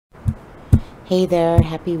Hey there,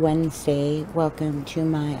 happy Wednesday. Welcome to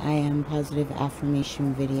my I Am Positive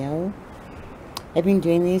affirmation video. I've been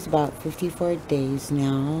doing these about 54 days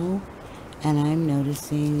now, and I'm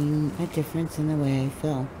noticing a difference in the way I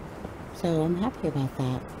feel. So I'm happy about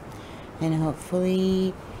that. And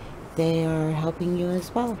hopefully they are helping you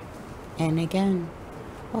as well. And again,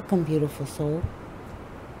 welcome, beautiful soul.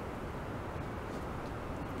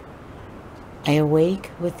 I awake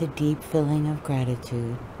with a deep feeling of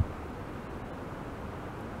gratitude.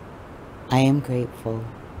 I am grateful.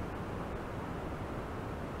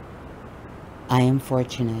 I am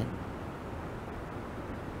fortunate.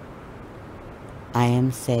 I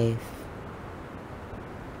am safe.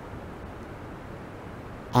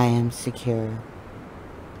 I am secure.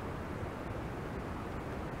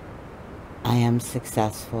 I am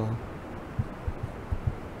successful.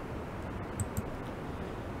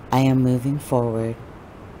 I am moving forward,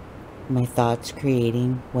 my thoughts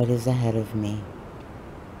creating what is ahead of me.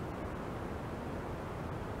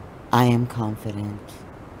 I am confident.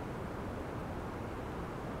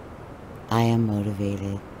 I am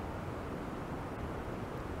motivated.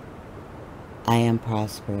 I am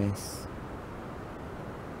prosperous.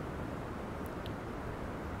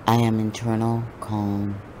 I am internal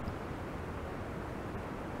calm.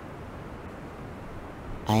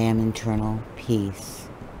 I am internal peace.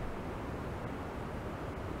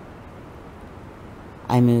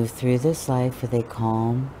 I move through this life with a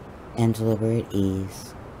calm and deliberate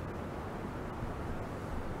ease.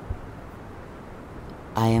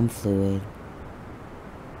 I am fluid.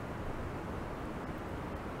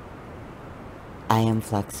 I am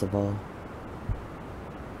flexible.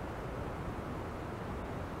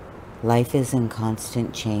 Life is in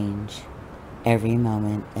constant change, every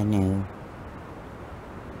moment anew.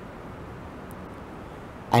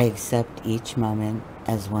 I accept each moment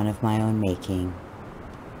as one of my own making.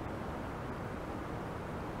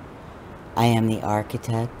 I am the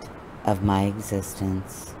architect of my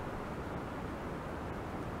existence.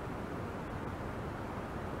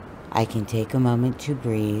 I can take a moment to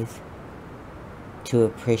breathe, to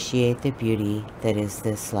appreciate the beauty that is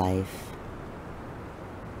this life.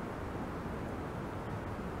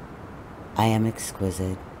 I am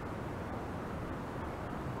exquisite.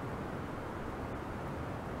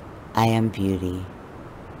 I am beauty.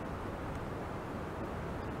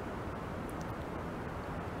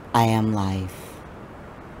 I am life.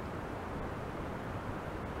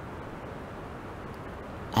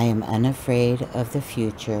 I am unafraid of the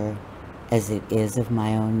future as it is of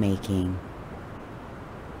my own making.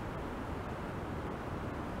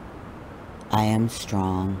 I am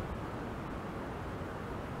strong.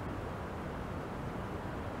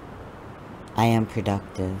 I am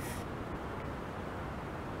productive.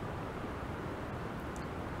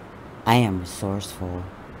 I am resourceful.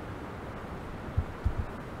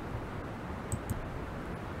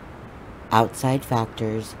 Outside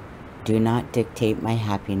factors do not dictate my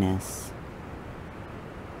happiness.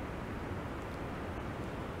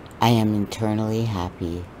 I am internally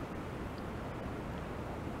happy.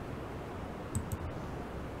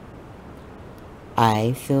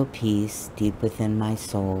 I feel peace deep within my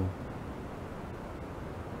soul.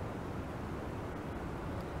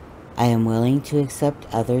 I am willing to accept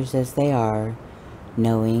others as they are,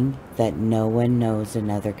 knowing that no one knows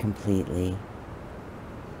another completely.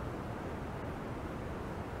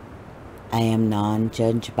 I am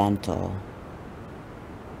non-judgmental.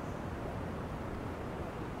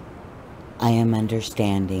 I am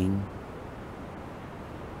understanding.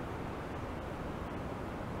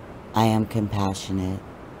 I am compassionate.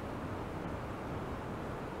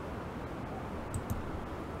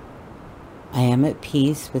 I am at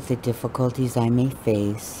peace with the difficulties I may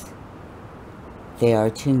face. They are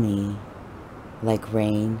to me like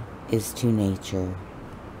rain is to nature.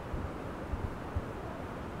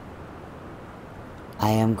 I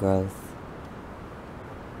am growth.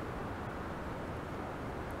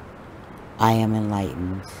 I am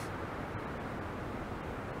enlightened.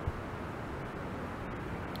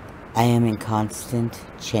 I am in constant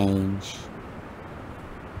change.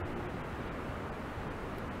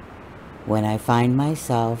 When I find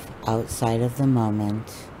myself outside of the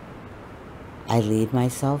moment, I lead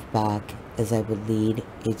myself back as I would lead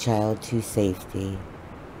a child to safety.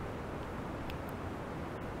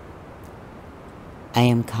 I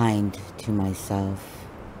am kind to myself.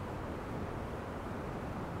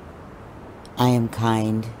 I am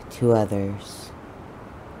kind to others.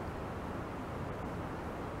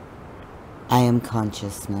 I am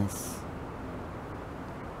consciousness.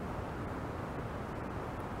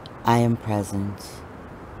 I am present.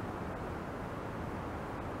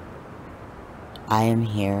 I am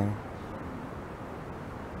here.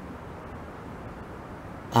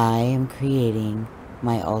 I am creating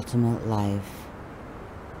my ultimate life,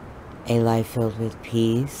 a life filled with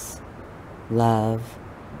peace, love,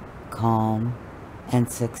 calm, and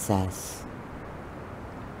success.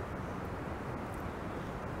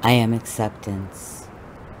 I am acceptance.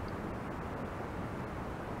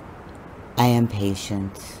 I am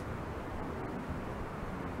patient.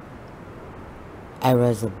 I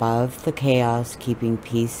rise above the chaos, keeping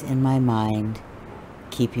peace in my mind,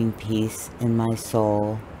 keeping peace in my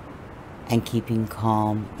soul, and keeping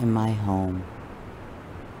calm in my home.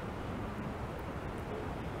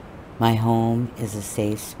 My home is a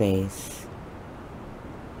safe space.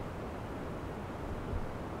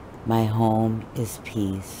 My home is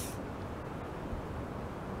peace.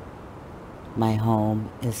 My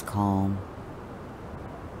home is calm.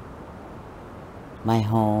 My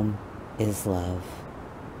home is love.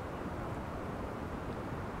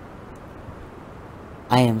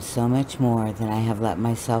 I am so much more than I have let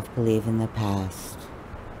myself believe in the past.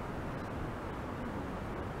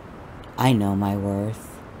 I know my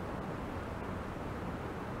worth.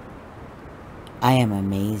 I am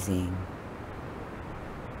amazing.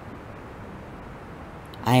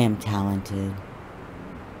 I am talented.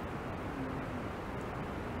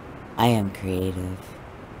 I am creative.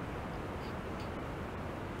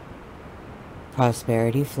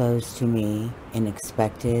 Prosperity flows to me in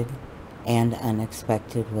expected and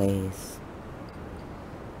unexpected ways.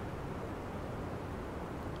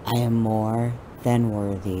 I am more than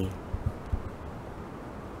worthy.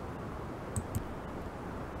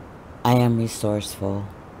 I am resourceful.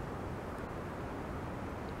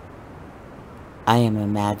 I am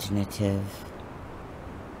imaginative.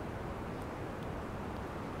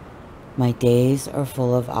 My days are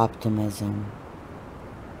full of optimism.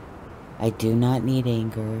 I do not need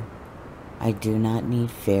anger. I do not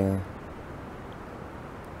need fear.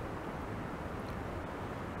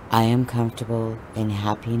 I am comfortable in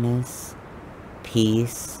happiness,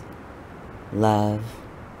 peace, love,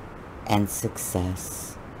 and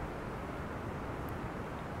success.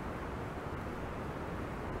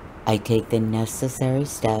 I take the necessary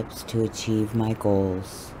steps to achieve my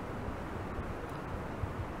goals.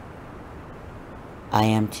 I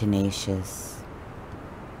am tenacious.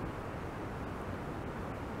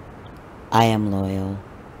 I am loyal.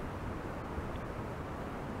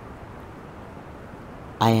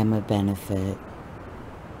 I am a benefit.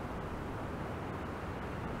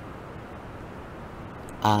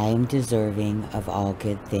 I am deserving of all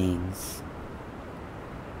good things.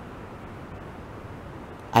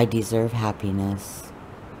 I deserve happiness.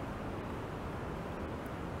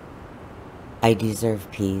 I deserve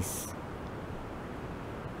peace.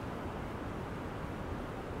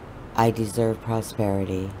 I deserve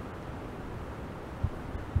prosperity.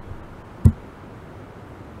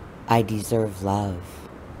 I deserve love.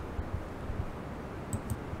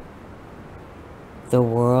 The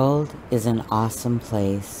world is an awesome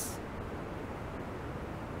place.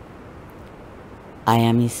 I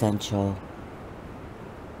am essential.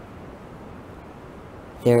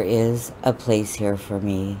 There is a place here for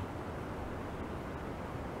me.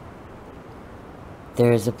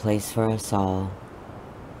 There is a place for us all.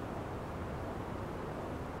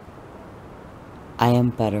 I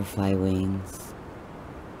am butterfly wings.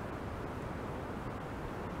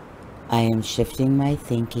 I am shifting my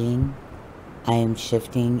thinking. I am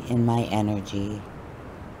shifting in my energy.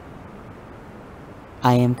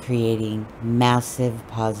 I am creating massive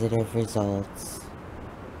positive results.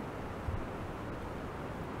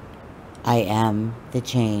 I am the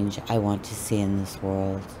change I want to see in this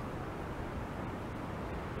world.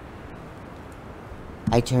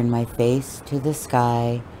 I turn my face to the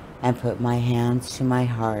sky and put my hands to my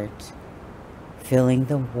heart, feeling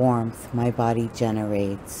the warmth my body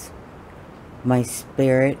generates, my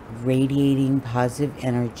spirit radiating positive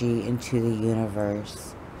energy into the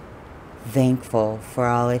universe, thankful for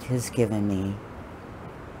all it has given me.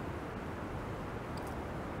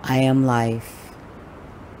 I am life.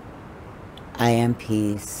 I am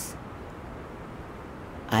peace.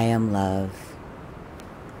 I am love.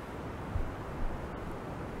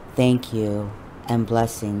 Thank you and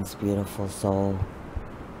blessings, beautiful soul.